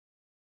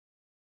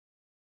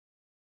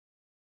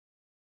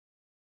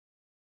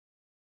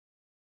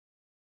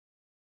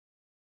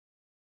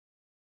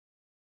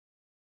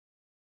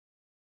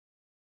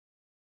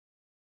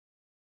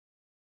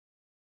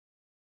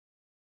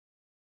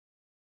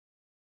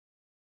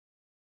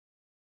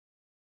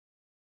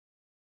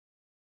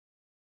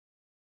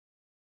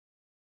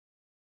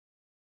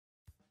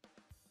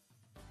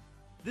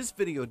This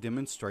video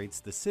demonstrates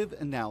the sieve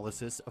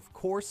analysis of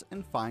coarse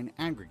and fine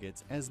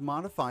aggregates as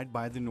modified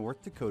by the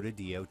North Dakota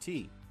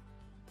DOT.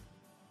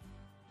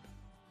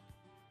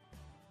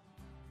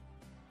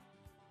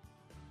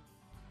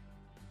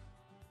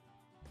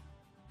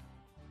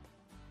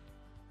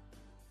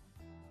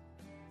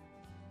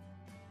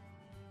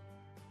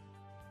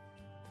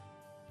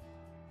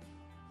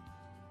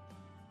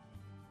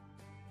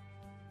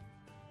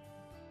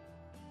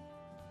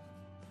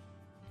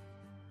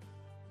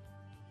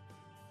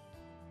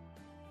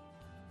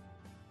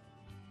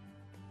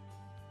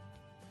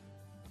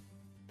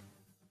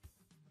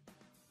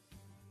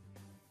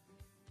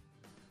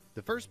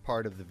 The first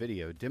part of the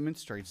video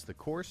demonstrates the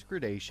coarse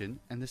gradation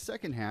and the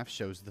second half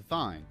shows the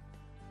fine.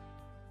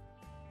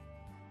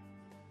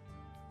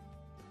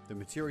 The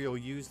material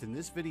used in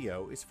this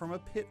video is from a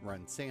pit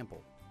run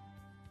sample.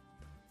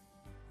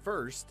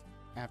 First,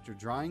 after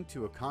drying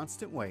to a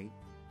constant weight,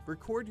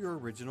 record your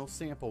original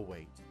sample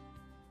weight.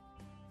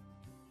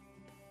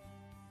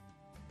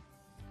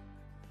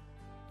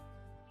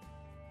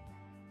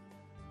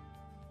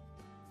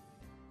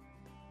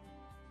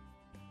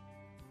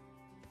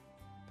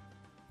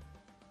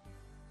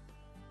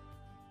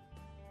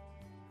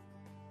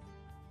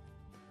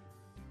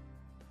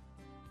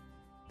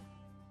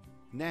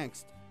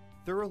 Next,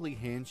 thoroughly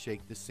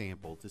handshake the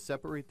sample to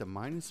separate the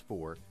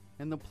 -4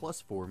 and the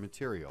 +4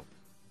 material.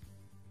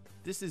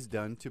 This is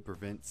done to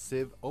prevent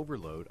sieve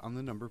overload on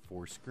the number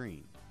 4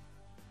 screen.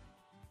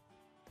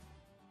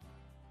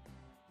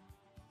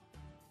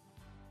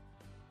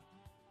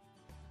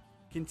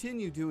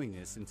 Continue doing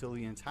this until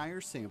the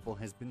entire sample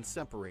has been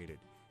separated,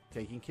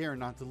 taking care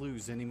not to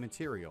lose any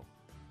material.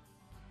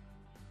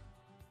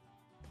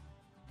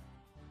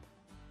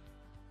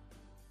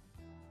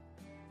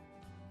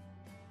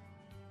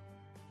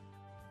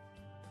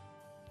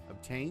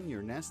 Obtain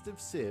your nest of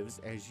sieves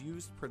as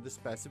used per the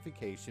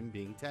specification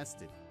being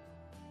tested.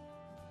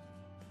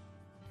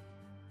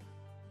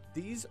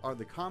 These are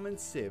the common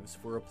sieves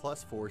for a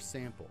 +4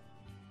 sample.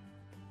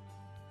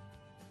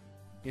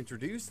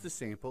 Introduce the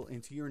sample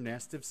into your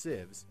nest of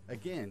sieves,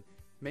 again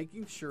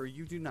making sure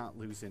you do not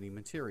lose any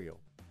material.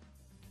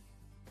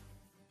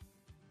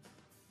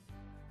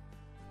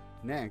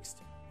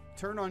 Next,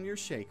 turn on your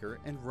shaker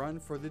and run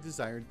for the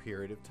desired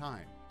period of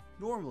time,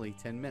 normally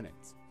 10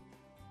 minutes.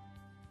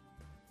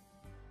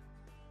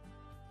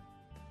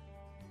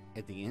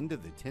 At the end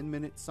of the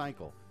 10-minute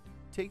cycle,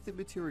 take the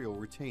material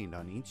retained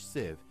on each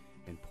sieve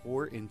and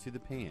pour into the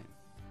pan.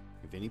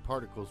 If any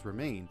particles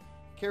remain,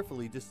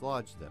 carefully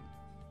dislodge them.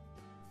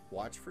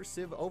 Watch for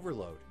sieve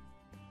overload.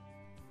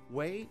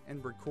 Weigh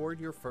and record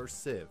your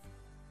first sieve.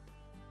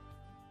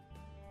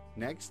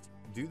 Next,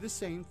 do the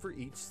same for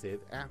each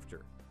sieve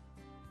after.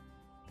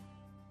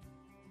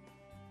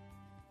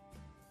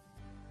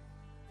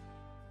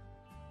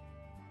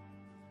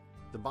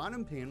 The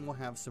bottom pan will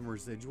have some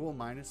residual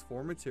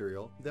 -4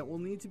 material that will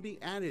need to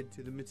be added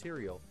to the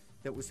material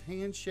that was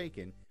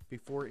hand-shaken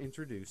before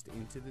introduced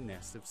into the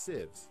nest of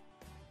sieves.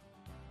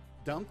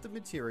 Dump the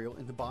material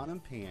in the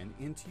bottom pan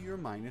into your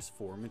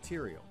 -4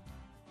 material.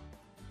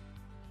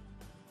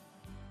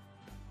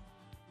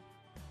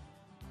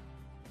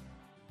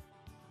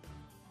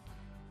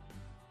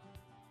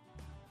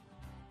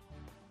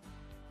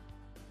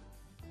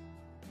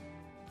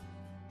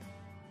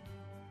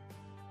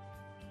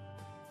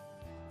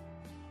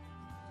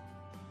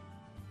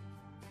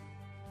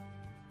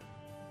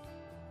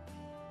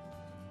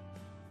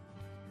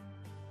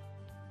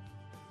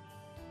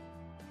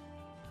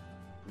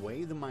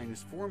 Weigh the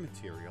 -4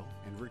 material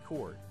and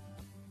record.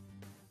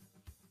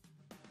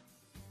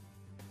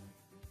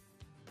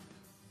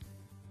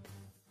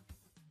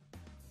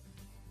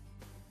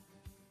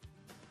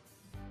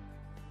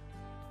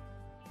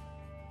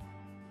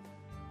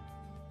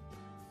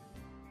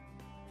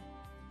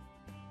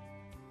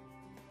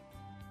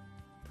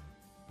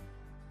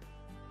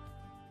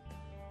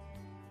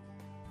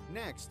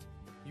 Next,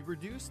 you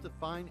reduce the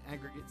fine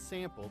aggregate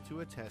sample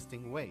to a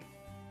testing weight.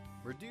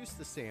 Reduce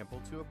the sample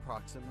to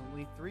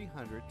approximately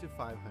 300 to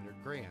 500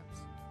 grams.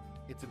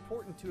 It's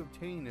important to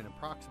obtain an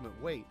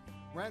approximate weight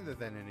rather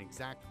than an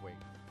exact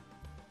weight.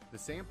 The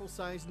sample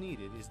size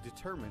needed is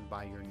determined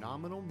by your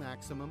nominal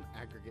maximum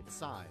aggregate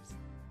size.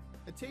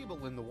 A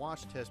table in the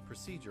wash test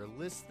procedure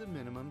lists the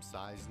minimum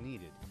size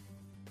needed.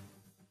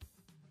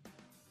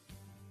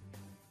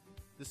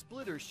 The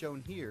splitter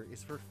shown here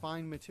is for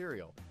fine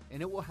material,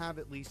 and it will have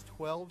at least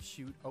 12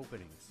 chute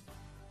openings.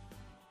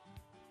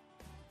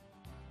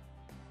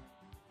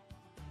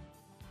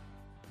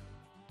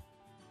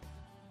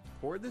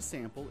 Pour the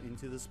sample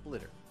into the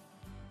splitter.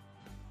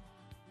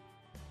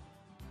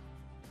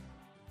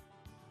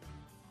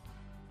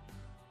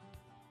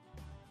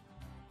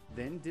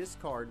 Then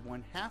discard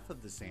 1/2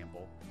 of the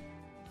sample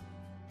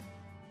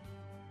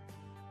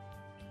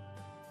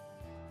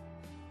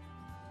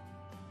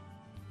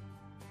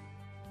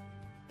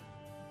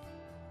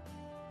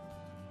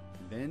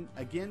Then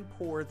again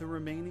pour the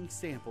remaining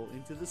sample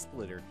into the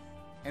splitter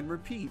and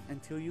repeat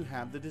until you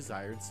have the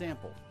desired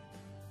sample.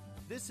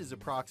 This is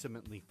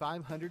approximately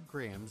 500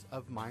 grams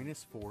of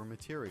 -4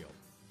 material.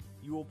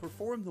 You will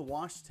perform the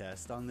wash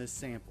test on this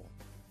sample.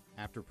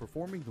 After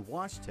performing the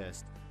wash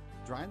test,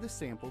 dry the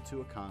sample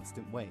to a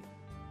constant weight.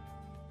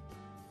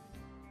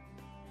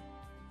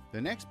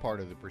 The next part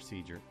of the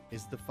procedure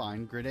is the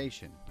fine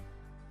gradation.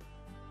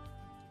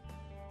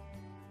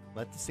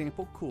 Let the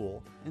sample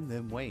cool and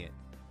then weigh it.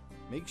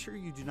 Make sure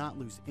you do not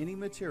lose any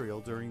material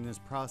during this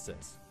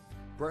process.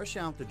 Brush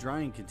out the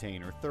drying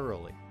container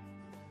thoroughly.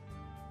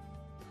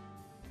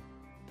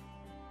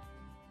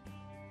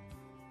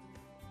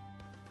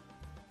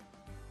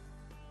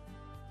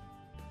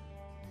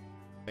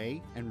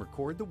 Weigh and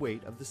record the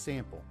weight of the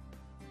sample.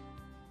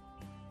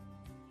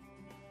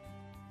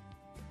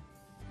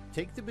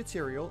 Take the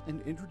material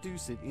and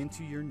introduce it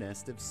into your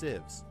nest of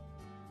sieves.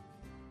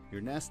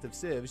 Your nest of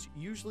sieves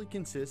usually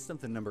consists of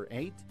the number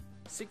 8,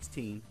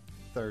 16,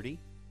 30,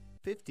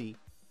 50,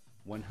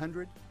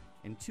 100,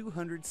 and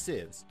 200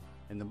 sieves,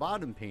 and the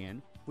bottom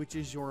pan, which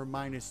is your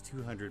minus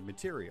 200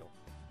 material.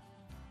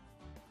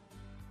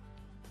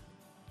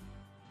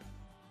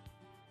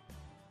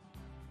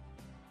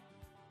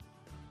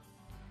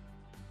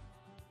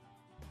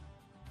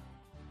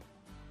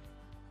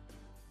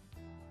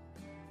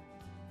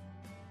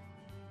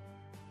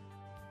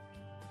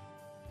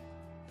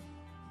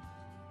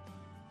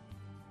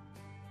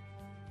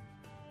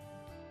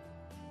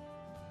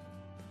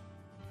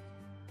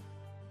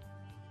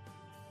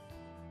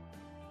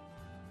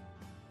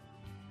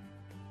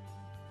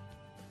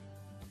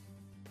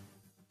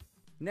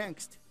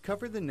 Next,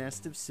 cover the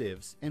nest of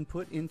sieves and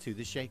put into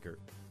the shaker.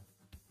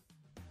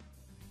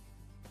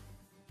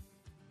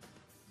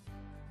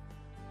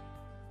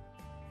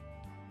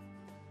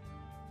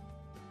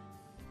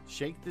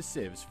 Shake the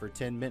sieves for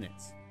 10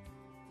 minutes.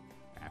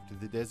 After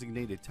the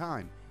designated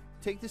time,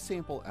 take the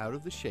sample out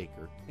of the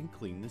shaker and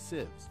clean the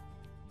sieves.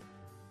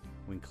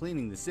 When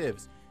cleaning the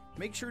sieves,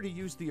 make sure to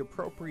use the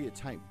appropriate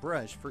type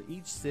brush for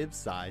each sieve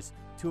size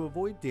to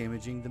avoid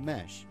damaging the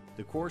mesh.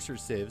 The coarser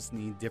sieves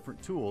need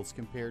different tools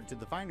compared to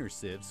the finer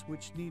sieves,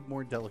 which need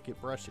more delicate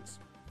brushes.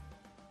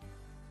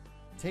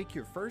 Take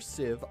your first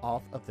sieve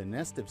off of the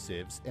nest of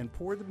sieves and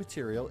pour the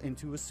material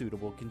into a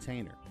suitable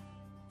container.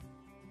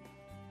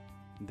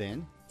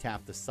 Then,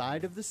 tap the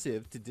side of the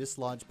sieve to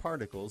dislodge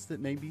particles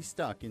that may be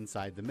stuck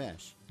inside the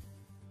mesh.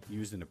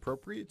 Use an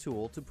appropriate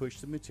tool to push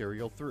the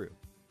material through.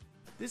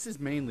 This is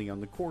mainly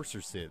on the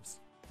coarser sieves.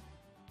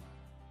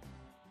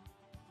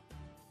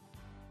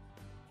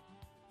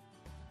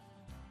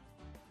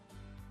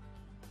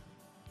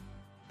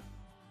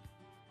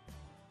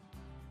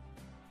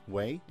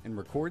 Weigh and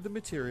record the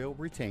material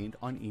retained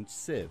on each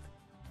sieve.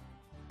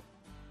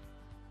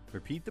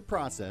 Repeat the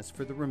process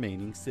for the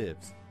remaining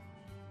sieves.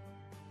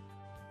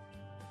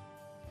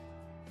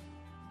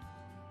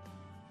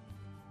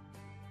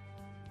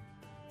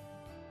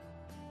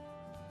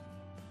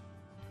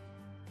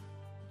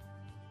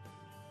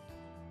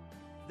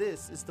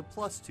 This is the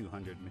plus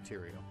 200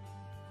 material.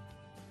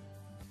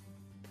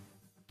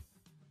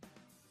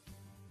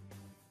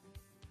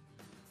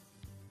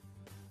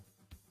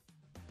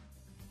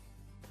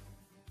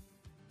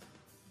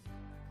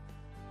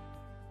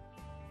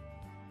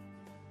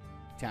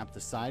 Tap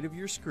the side of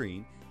your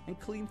screen and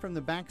clean from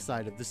the back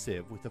side of the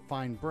sieve with a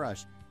fine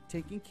brush,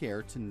 taking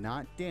care to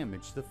not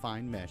damage the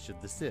fine mesh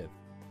of the sieve.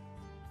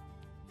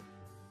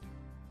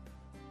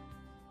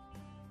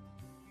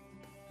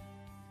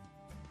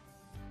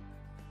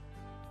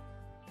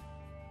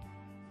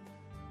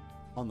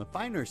 On the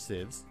finer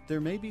sieves,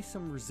 there may be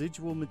some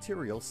residual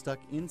material stuck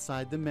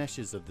inside the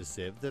meshes of the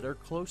sieve that are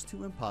close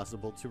to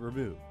impossible to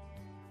remove.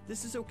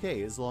 This is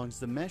okay as long as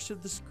the mesh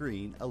of the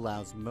screen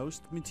allows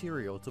most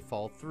material to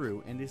fall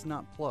through and is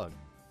not plugged.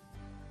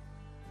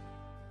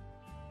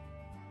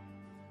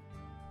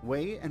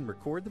 Weigh and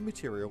record the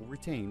material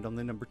retained on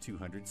the number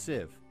 200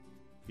 sieve.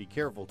 Be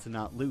careful to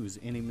not lose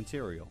any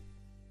material.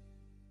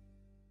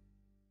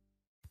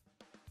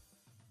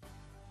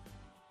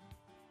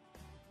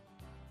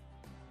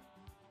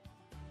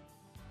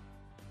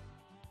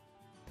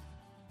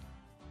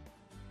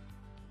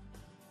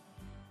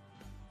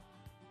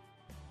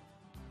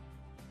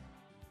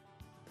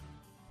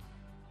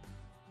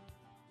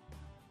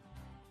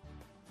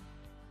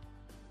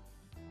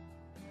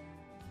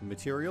 The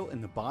material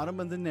in the bottom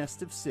of the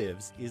nest of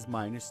sieves is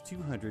minus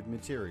 200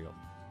 material.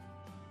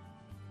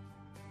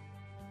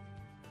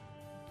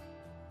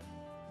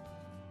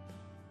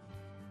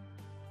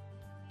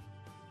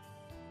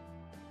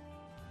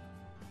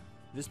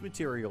 This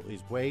material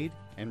is weighed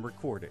and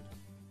recorded.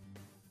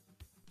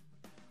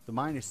 The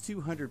minus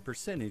 200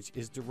 percentage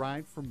is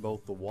derived from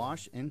both the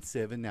wash and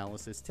sieve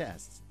analysis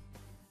tests.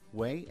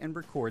 Weigh and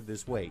record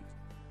this weight.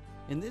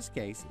 In this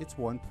case, it's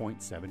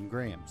 1.7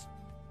 grams.